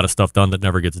to get a lot of stuff done that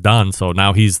never gets done. So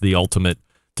now he's the ultimate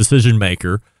decision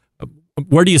maker.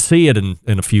 Where do you see it in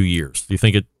a few years? Do you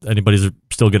think anybody's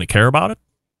still going to care about it?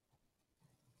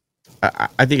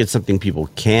 I think it's something people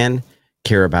can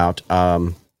care about.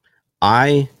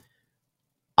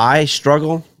 I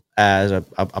struggle as a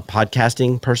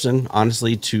podcasting person,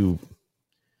 honestly, to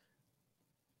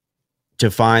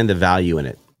find the value in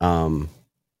it,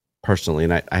 personally.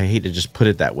 And I hate to just put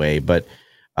it that way, but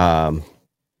I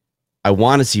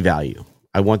want to see value.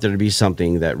 I want there to be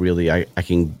something that really I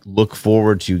can look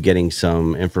forward to getting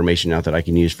some information out that I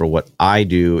can use for what I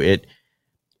do.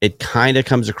 It kind of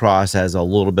comes across as a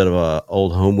little bit of a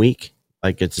old home week.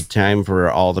 Like it's a time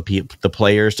for all the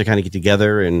players to kind of get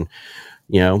together and,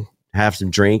 have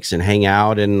some drinks and hang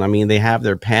out. And I mean, they have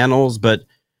their panels, but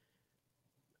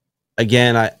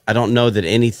again, I don't know that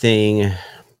anything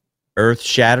earth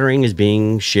shattering is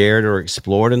being shared or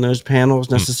explored in those panels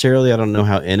necessarily. I don't know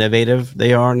how innovative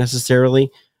they are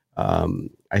necessarily.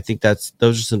 I think those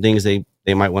are some things they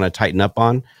might want to tighten up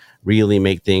on, really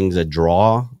make things a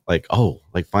draw, like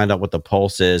find out what the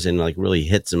pulse is and like really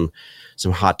hit some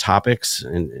hot topics.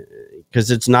 And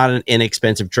because it's not an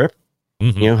inexpensive trip.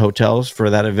 Hotels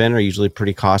for that event are usually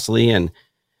pretty costly. And,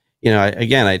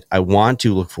 I want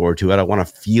to look forward to it. I want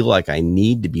to feel like I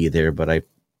need to be there, but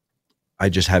I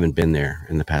just haven't been there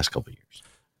in the past couple of years.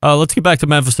 Let's get back to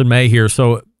Memphis in May here.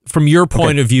 So from your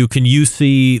point of view, can you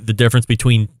see the difference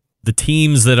between the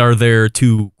teams that are there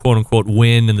to quote unquote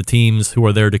win and the teams who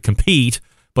are there to compete,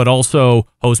 but also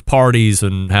host parties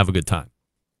and have a good time?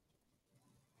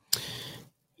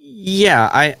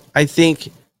 Yeah, I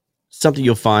think something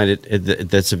you'll find at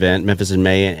this event, Memphis in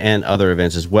May, and other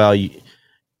events as well,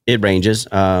 it ranges.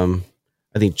 I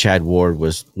think Chad Ward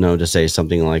was known to say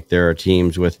something like there are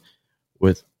teams with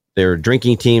their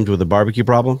drinking teams with a barbecue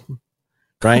problem,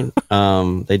 right?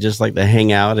 They just like to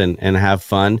hang out and have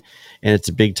fun. And it's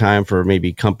a big time for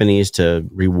maybe companies to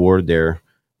reward their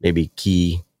maybe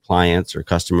key clients or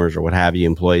customers or what have you,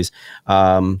 employees.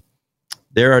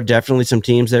 There are definitely some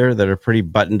teams there that are pretty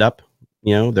buttoned up.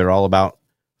 They're all about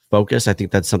focus. I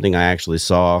think that's something I actually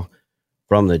saw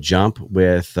from the jump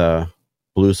with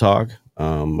Blues Hog.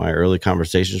 My early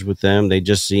conversations with them, they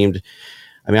just seemed,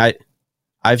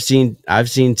 I've seen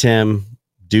Tim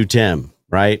do Tim,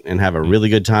 right, and have a really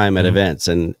good time at events,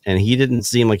 and he didn't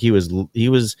seem like he's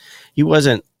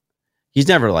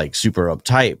never like super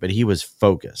uptight, but he was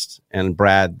focused. And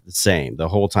Brad, the same. The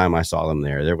whole time I saw them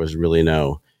there was really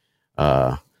no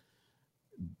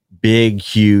big,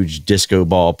 huge disco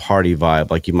ball party vibe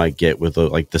like you might get with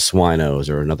like the Swinos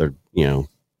or another,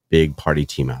 big party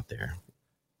team out there.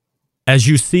 as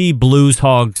you see Blues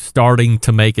Hog starting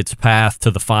to make its path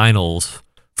to the finals,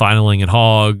 finaling in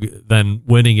Hog, then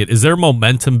winning it, is there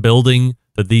momentum building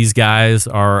that these guys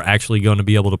are actually going to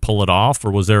be able to pull it off,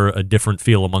 or was there a different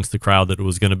feel amongst the crowd that it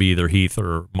was going to be either Heath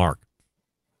or Mark?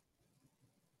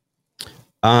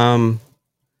 I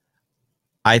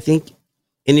think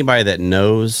anybody that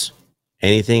knows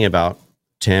anything about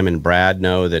Tim and Brad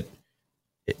know that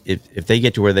if they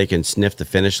get to where they can sniff the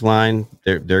finish line,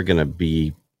 they're going to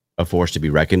be a force to be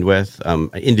reckoned with,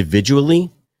 individually,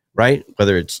 right?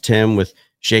 Whether it's Tim with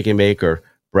Shake and Bake or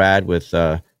Brad with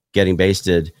Getting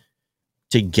Basted.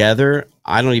 Together,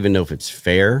 I don't even know if it's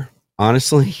fair,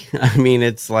 honestly. I mean,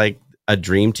 it's like a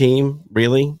dream team,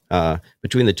 really.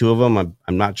 Between the two of them,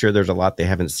 I'm not sure there's a lot they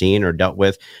haven't seen or dealt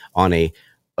with on a,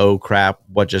 oh crap,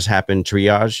 what just happened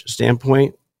triage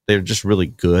standpoint. They're just really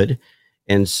good.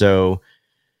 And so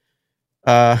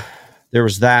there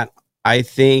was that. I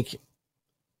think,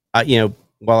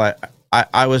 while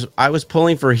I was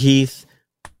pulling for Heath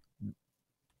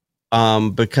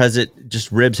because it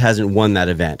just Ribs hasn't won that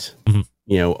event. Mm-hmm.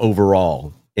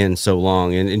 Overall in so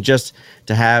long. And just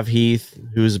to have Heath,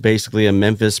 who's basically a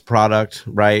Memphis product,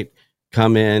 right,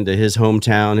 come into his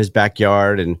hometown, his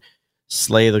backyard, and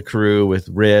slay the crew with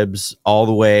Ribs all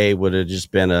the way would have just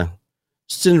been a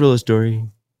Cinderella story,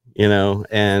 and,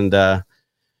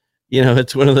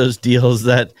 it's one of those deals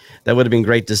that would have been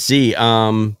great to see.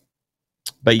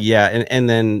 But yeah, and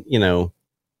then,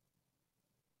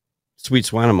 Sweet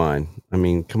Swine of Mine. I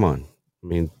mean, come on. I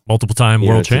mean, multiple time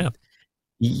world champ.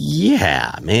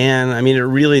 Yeah, man. I mean, it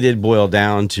really did boil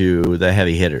down to the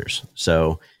heavy hitters.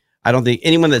 So I don't think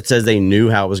anyone that says they knew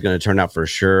how it was going to turn out for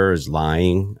sure is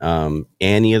lying.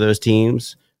 Any of those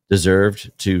teams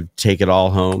deserved to take it all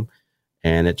home,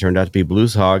 and it turned out to be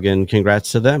Blues Hog, and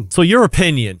congrats to them. So your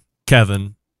opinion,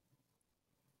 Kevin,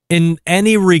 in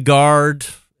any regard,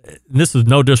 and this is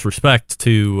no disrespect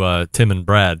to Tim and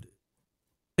Brad,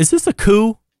 is this a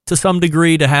coup to some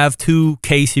degree to have two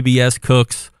KCBS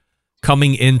cooks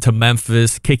coming into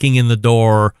Memphis, kicking in the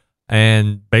door,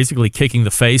 and basically kicking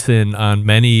the face in on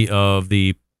many of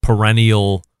the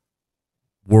perennial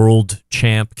world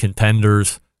champ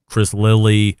contenders, Chris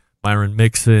Lilly, Myron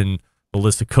Mixon,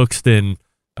 Melissa Cookston,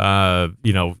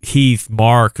 Heath,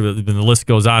 Mark, and the list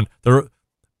goes on.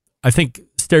 I think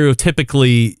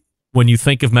stereotypically, when you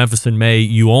think of Memphis in May,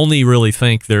 you only really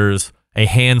think there's a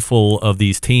handful of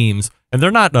these teams, and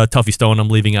they're not Tuffy Stone, I'm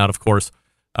leaving out, of course.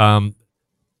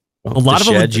 A lot of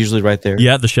them usually right there.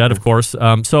 Yeah, the Shed, of course.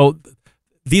 So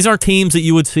these are teams that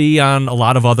you would see on a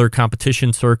lot of other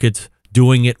competition circuits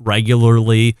doing it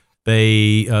regularly.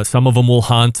 Some of them will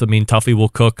hunt. I mean, Tuffy will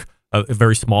cook a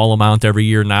very small amount every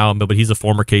year now, but he's a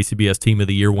former KCBS Team of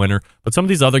the Year winner. But some of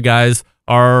these other guys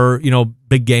are,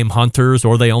 big game hunters,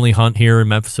 or they only hunt here in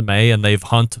Memphis in May, and they've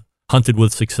hunted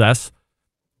with success.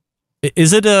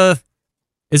 Is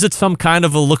it some kind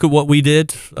of a look at what we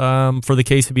did for the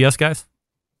KCBS guys?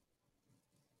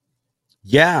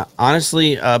 Yeah,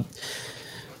 honestly, I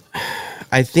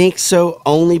think so,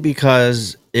 only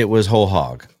because it was whole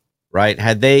hog, right?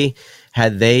 Had they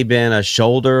been a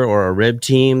shoulder or a rib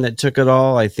team that took it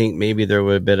all, I think maybe there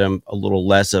would have been a little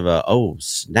less of a, oh,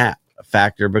 snap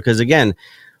factor. Because, again,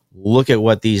 look at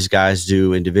what these guys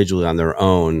do individually on their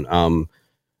own.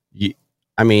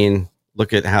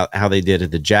 Look at how they did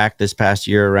at the Jack this past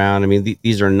year around. I mean,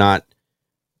 these are not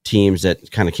teams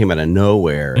that kind of came out of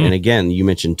nowhere. And again, you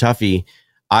mentioned Tuffy.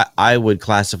 I would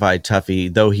classify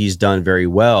Tuffy, though he's done very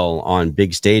well on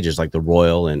big stages like the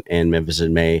Royal and Memphis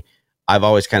in May. I've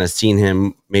always kind of seen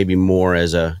him maybe more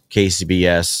as a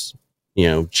KCBS,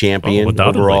 champion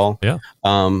overall. Yeah.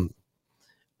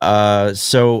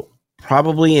 So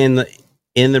probably in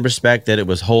the respect that it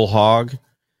was whole hog,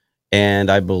 and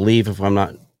I believe, if I'm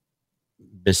not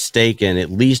mistaken,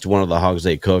 at least one of the hogs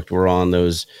they cooked were on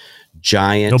those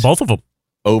giant, both of them,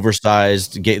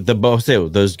 oversized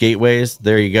those gateways.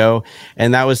 There you go.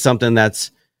 And that was something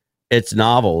it's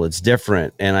novel, it's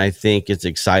different, and I think it's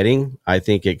exciting. I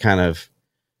think it kind of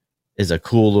is a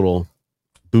cool little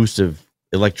boost of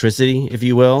electricity, if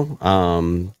you will,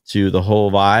 to the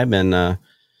whole vibe. And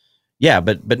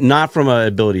but not from an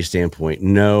ability standpoint.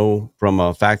 No, from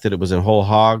a fact that it was a whole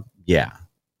hog. Yeah,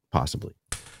 possibly.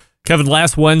 Kevin,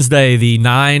 last Wednesday, the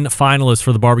 9 finalists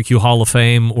for the Barbecue Hall of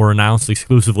Fame were announced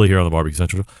exclusively here on the Barbecue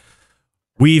Central.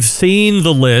 We've seen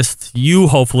the list. You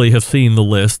hopefully have seen the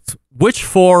list. Which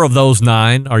 4 of those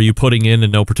 9 are you putting in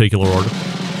no particular order?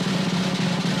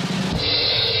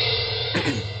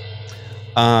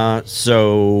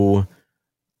 So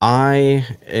I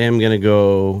am going to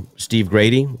go Steve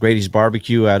Grady. Grady's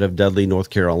Barbecue out of Dudley, North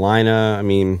Carolina. I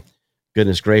mean,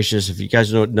 Goodness gracious. If you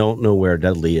guys don't know where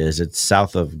Dudley is, it's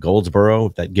south of Goldsboro.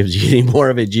 If that gives you any more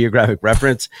of a geographic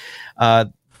reference.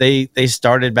 They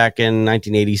started back in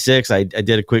 1986. I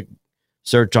did a quick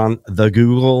search on the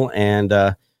Google, and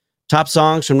top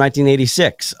songs from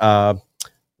 1986.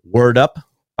 Word Up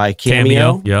by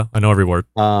Cameo. Yeah, I know every word.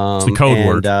 It's the code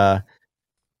word.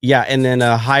 Yeah, and then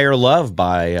Higher Love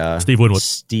by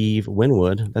Steve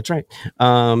Winwood. That's right.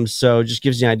 So just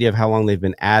gives you an idea of how long they've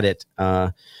been at it.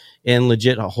 And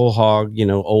legit whole hog,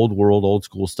 old world, old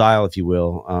school style, if you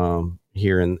will,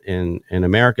 here in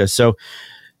America. So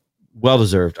well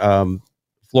deserved.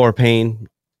 Flora Payne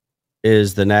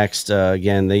is the next.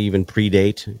 Again, they even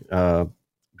predate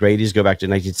Grady's, go back to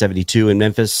 1972 in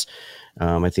Memphis.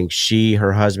 I think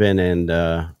her husband, and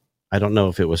I don't know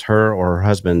if it was her or her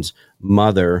husband's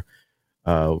mother,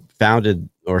 founded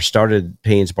or started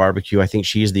Payne's Barbecue. I think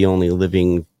she's the only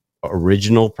living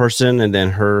original person, and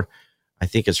then I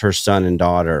think it's her son and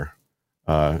daughter.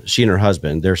 She and her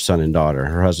husband, their son and daughter,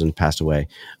 her husband passed away,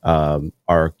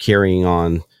 are carrying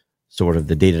on sort of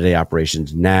the day-to-day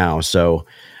operations now. So,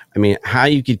 I mean, how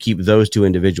you could keep those two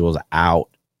individuals out,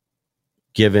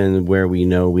 given where we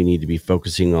know we need to be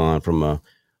focusing on from a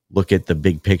look at the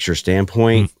big picture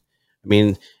standpoint. I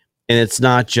mean, and it's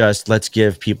not just let's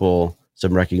give people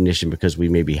some recognition because we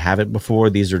maybe haven't before.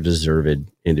 These are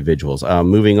deserved individuals.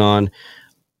 Moving on,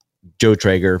 Joe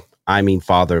Traeger,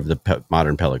 father of the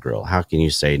modern pellet grill. How can you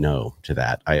say no to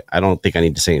that? I don't think I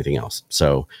need to say anything else.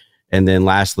 So, and then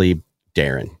lastly,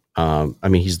 Darren.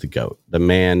 He's the GOAT. The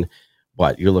man,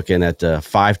 you're looking at a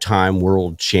 5-time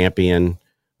world champion.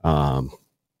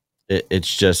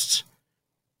 It's just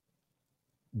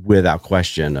without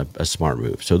question a smart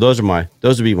move. So those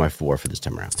would be my 4 for this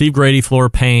time around. Steve Grady, Flora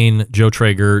Payne, Joe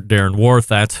Traeger, Darren Worth.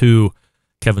 That's who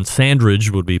Kevin Sandridge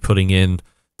would be putting in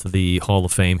to the Hall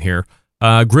of Fame here.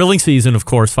 Grilling season, of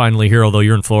course, finally here, although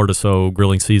you're in Florida, so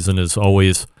grilling season is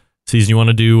always season. You want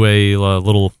to do a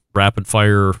little rapid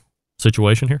fire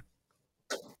situation here?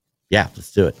 Yeah,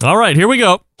 let's do it. All right, here we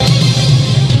go.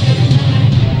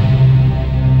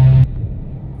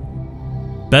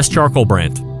 Best charcoal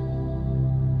brand.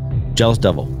 Jealous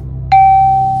Devil.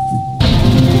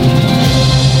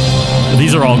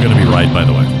 These are all going to be right, by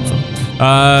the way. So,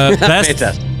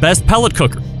 best pellet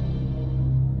cooker.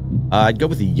 I'd go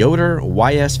with the Yoder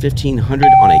YS 1500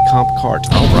 on a comp cart.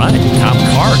 All right, comp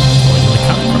cart.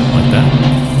 Like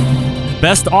that.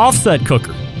 Best offset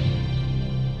cooker.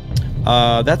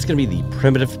 That's going to be the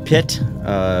Primitive Pit,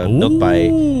 built by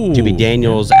Jimmy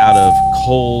Daniels out of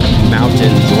Coal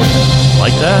Mountain, Georgia.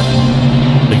 Like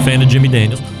that. Big fan of Jimmy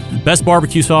Daniels. Best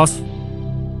barbecue sauce.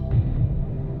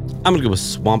 I'm going to go with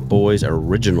Swamp Boy's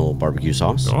original barbecue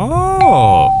sauce.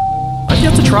 Oh, I've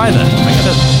yet to try that. I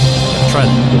gotta try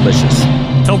that. Delicious.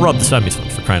 Tell Rub to send me some,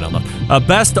 for crying out loud.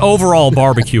 Best overall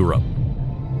barbecue rub.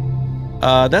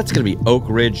 That's going to be Oak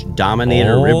Ridge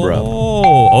Dominator Rib Rub.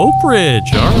 Oh, Oak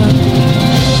Ridge. All right.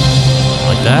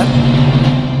 Like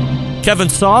that. Kevin,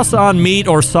 sauce on meat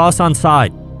or sauce on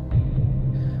side?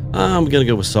 I'm going to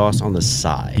go with sauce on the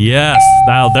side. Yes.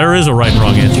 Now, there is a right and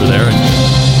wrong answer there.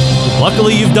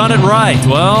 Luckily, you've done it right.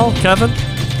 Well, Kevin,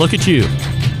 look at you.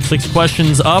 6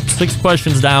 questions up, 6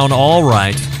 questions down. All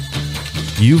right.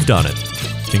 You've done it.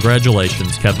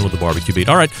 Congratulations, Kevin, with the barbecue beat.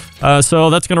 All right, so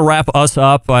that's going to wrap us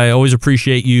up. I always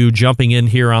appreciate you jumping in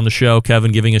here on the show,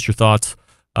 Kevin, giving us your thoughts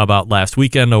about last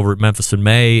weekend over at Memphis in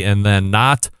May, and then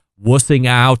not wussing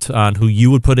out on who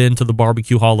you would put into the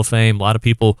Barbecue Hall of Fame. A lot of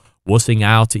people wussing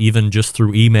out even just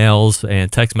through emails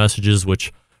and text messages,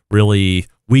 which really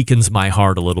weakens my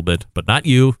heart a little bit, but not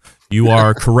you. You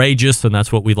are courageous, and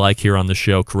that's what we like here on the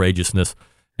show, courageousness.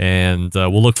 And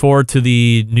we'll look forward to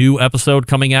the new episode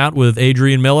coming out with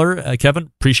Adrian Miller.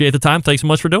 Kevin, appreciate the time. Thanks so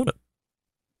much for doing it.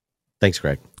 Thanks,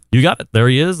 Greg. You got it. There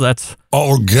he is. That's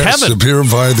all guests Kevin. Appear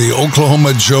via the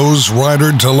Oklahoma Joe's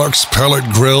Rider Deluxe Pellet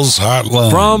Grills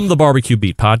hotline. From the Barbecue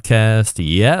Beat podcast,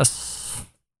 yes.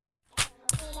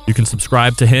 You can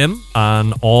subscribe to him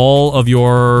on all of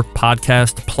your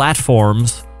podcast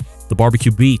platforms, the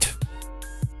Barbecue Beat.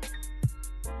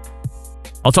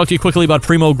 I'll talk to you quickly about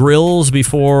Primo Grills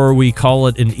before we call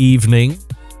it an evening.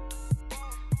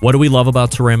 What do we love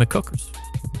about ceramic cookers?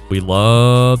 We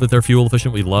love that they're fuel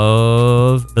efficient. We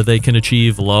love that they can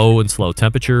achieve low and slow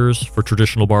temperatures for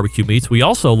traditional barbecue meats. We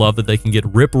also love that they can get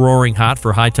rip-roaring hot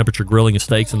for high-temperature grilling of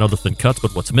steaks and other thin cuts.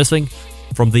 But what's missing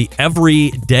from the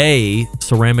everyday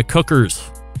ceramic cookers?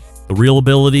 The real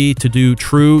ability to do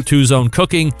true two-zone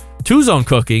cooking. Two-zone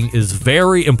cooking is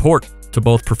very important to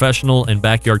both professional and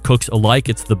backyard cooks alike.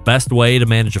 It's the best way to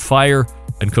manage a fire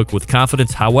and cook with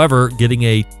confidence. However, getting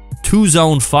a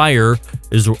two-zone fire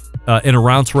is in a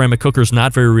round ceramic cooker is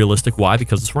not very realistic. Why?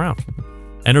 Because it's round.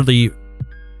 Enter the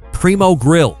Primo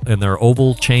Grill and their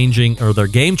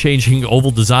game-changing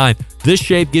oval design. This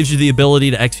shape gives you the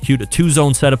ability to execute a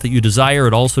 2-zone setup that you desire.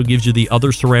 It also gives you the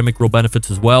other ceramic grill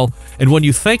benefits as well. And when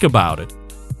you think about it,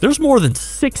 there's more than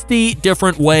 60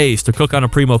 different ways to cook on a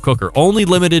Primo cooker, only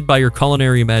limited by your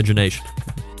culinary imagination.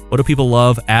 What do people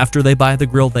love after they buy the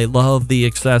grill? They love the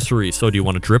accessories. So do you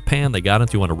want a drip pan? They got it.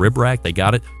 Do you want a rib rack? They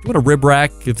got it. Do you want a rib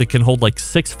rack if it can hold like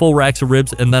 6 full racks of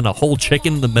ribs and then a whole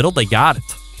chicken in the middle? They got it.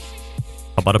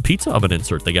 How about a pizza oven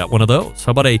insert? They got one of those.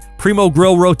 How about a Primo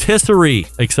Grill rotisserie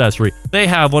accessory? They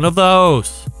have one of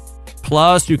those.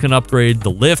 Plus, you can upgrade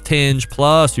the lift hinge.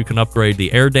 Plus, you can upgrade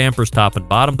the air dampers top and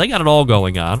bottom. They got it all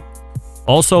going on.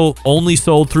 Also, only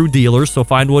sold through dealers, so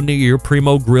find one near you.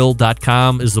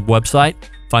 PrimoGrill.com is the website.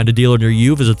 Find a dealer near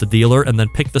you, visit the dealer, and then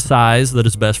pick the size that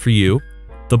is best for you.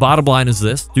 The bottom line is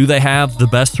this. Do they have the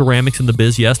best ceramics in the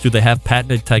biz? Yes. Do they have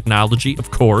patented technology?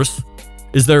 Of course.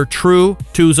 Is there true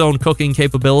 2-zone cooking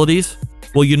capabilities?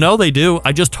 Well, you know they do.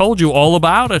 I just told you all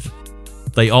about it.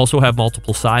 They also have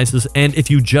multiple sizes, and if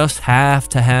you just have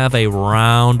to have a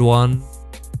round one,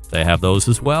 they have those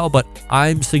as well. But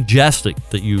I'm suggesting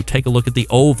that you take a look at the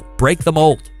oval. Break the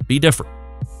mold. Be different.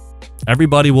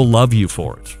 Everybody will love you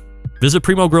for it. Visit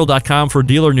PrimoGrill.com for a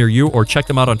dealer near you, or check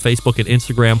them out on Facebook and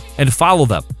Instagram, and follow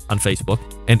them on Facebook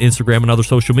and Instagram and other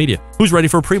social media. Who's ready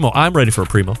for a Primo? I'm ready for a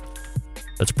Primo.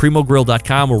 That's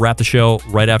PrimoGrill.com. We'll wrap the show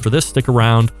right after this. Stick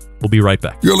around. We'll be right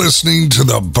back. You're listening to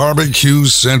the Barbecue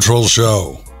Central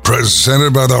Show,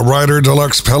 presented by the Ryder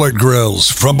Deluxe Pellet Grills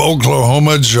from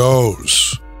Oklahoma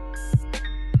Joe's.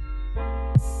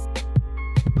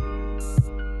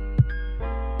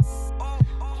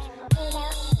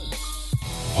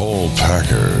 Whole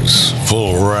packers,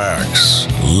 full racks,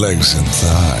 legs and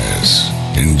thighs,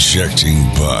 injecting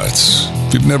butts.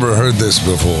 If you've never heard this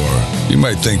before, you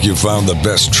might think you found the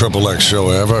best XXX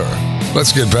show ever.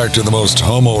 Let's get back to the most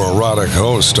homoerotic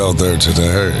host out there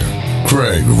today,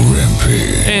 Greg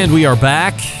Rempe. And we are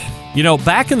back. You know,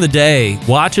 back in the day,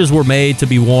 watches were made to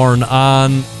be worn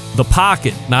on the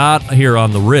pocket, not here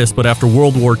on the wrist, but after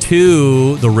World War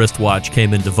II, the wristwatch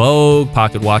came into vogue.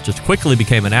 Pocket watches quickly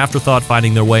became an afterthought,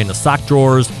 finding their way into sock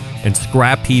drawers and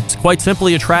scrap heaps. Quite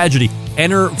simply a tragedy.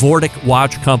 Enter Vortic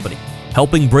Watch Company,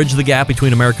 helping bridge the gap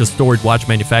between America's storied watch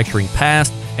manufacturing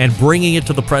past and bringing it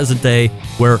to the present day,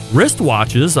 where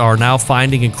wristwatches are now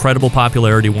finding incredible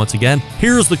popularity once again.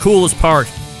 Here's the coolest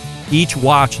part. Each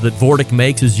watch that Vortic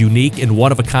makes is unique and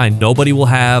one of a kind. Nobody will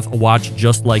have a watch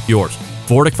just like yours.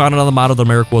 Vortic, founded on the motto that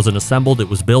America wasn't assembled, it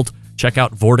was built. Check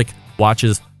out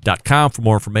VorticWatches.com for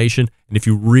more information. And if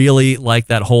you really like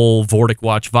that whole Vortic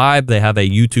watch vibe, they have a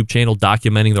YouTube channel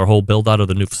documenting their whole build out of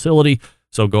the new facility.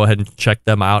 So go ahead and check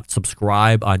them out.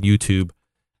 Subscribe on YouTube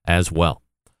as well.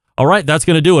 All right, that's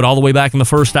going to do it. All the way back in the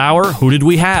first hour, who did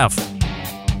we have?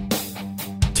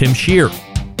 Tim Shear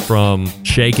from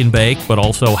Shake and Bake, but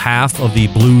also half of the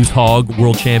Blues Hog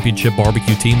World Championship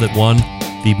barbecue team that won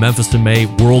the Memphis in May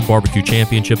World Barbecue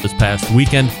Championship this past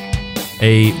weekend.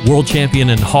 A world champion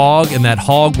in hog, and that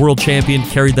hog world champion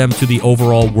carried them to the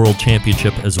overall world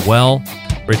championship as well.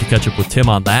 Great to catch up with Tim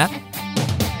on that.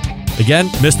 Again,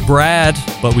 missed Brad,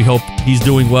 but we hope he's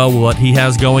doing well with what he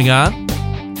has going on.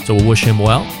 So we'll wish him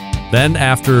well. Then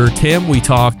after Tim, we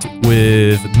talked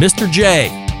with Mr. J,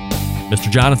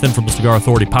 Mr. Jonathan from the Cigar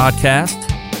Authority podcast.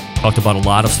 Talked about a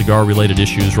lot of cigar-related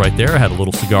issues right there. Had a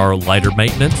little cigar lighter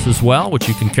maintenance as well, which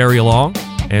you can carry along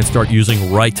and start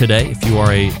using right today if you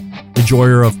are a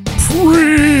enjoyer of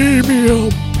premium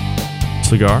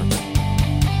cigars.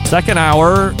 Second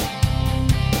hour,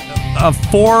 a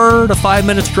 4 to 5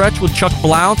 minute stretch with Chuck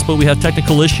Blount, but we had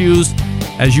technical issues.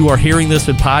 As you are hearing this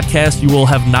in podcast, you will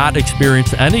have not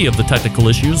experienced any of the technical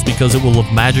issues because it will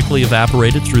have magically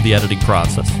evaporated through the editing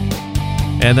process.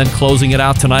 And then closing it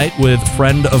out tonight with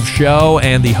friend of show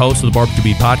and the host of the Barbecue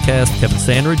Beat podcast, Kevin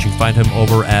Sandridge. You can find him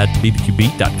over at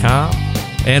bbqbeat.com.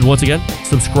 And once again,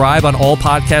 subscribe on all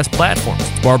podcast platforms.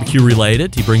 It's barbecue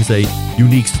related. He brings a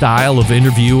unique style of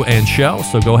interview and show,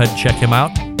 so go ahead and check him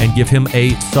out and give him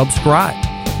a subscribe.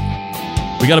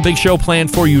 We got a big show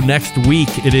planned for you next week.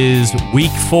 It is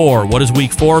week 4. What does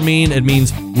week 4 mean? It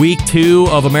means month 2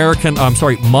 of American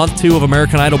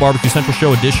Idol Barbecue Central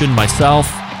Show edition.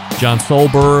 Myself, John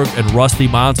Solberg, and Rusty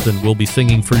Monston will be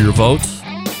singing for your votes.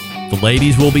 The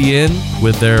ladies will be in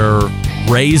with their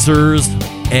Razor's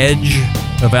Edge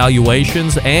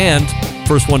evaluations, and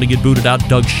first one to get booted out,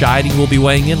 Doug Scheiding, will be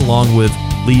weighing in, along with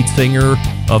lead singer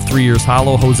of 3 Years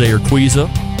Hollow, Jose Urquiza.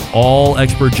 All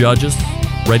expert judges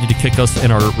ready to kick us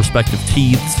in our respective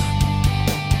teeths.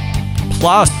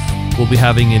 Plus, we'll be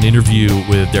having an interview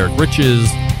with Derek Riches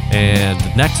and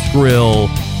Next Grill,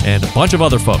 and a bunch of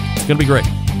other folks. It's going to be great.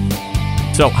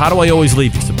 So, how do I always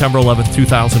leave you? September 11th,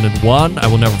 2001. I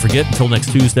will never forget. Until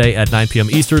next Tuesday at 9 p.m.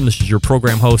 Eastern, this is your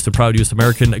program host and proud U.S.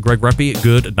 American, Greg Rempe.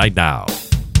 Good night now.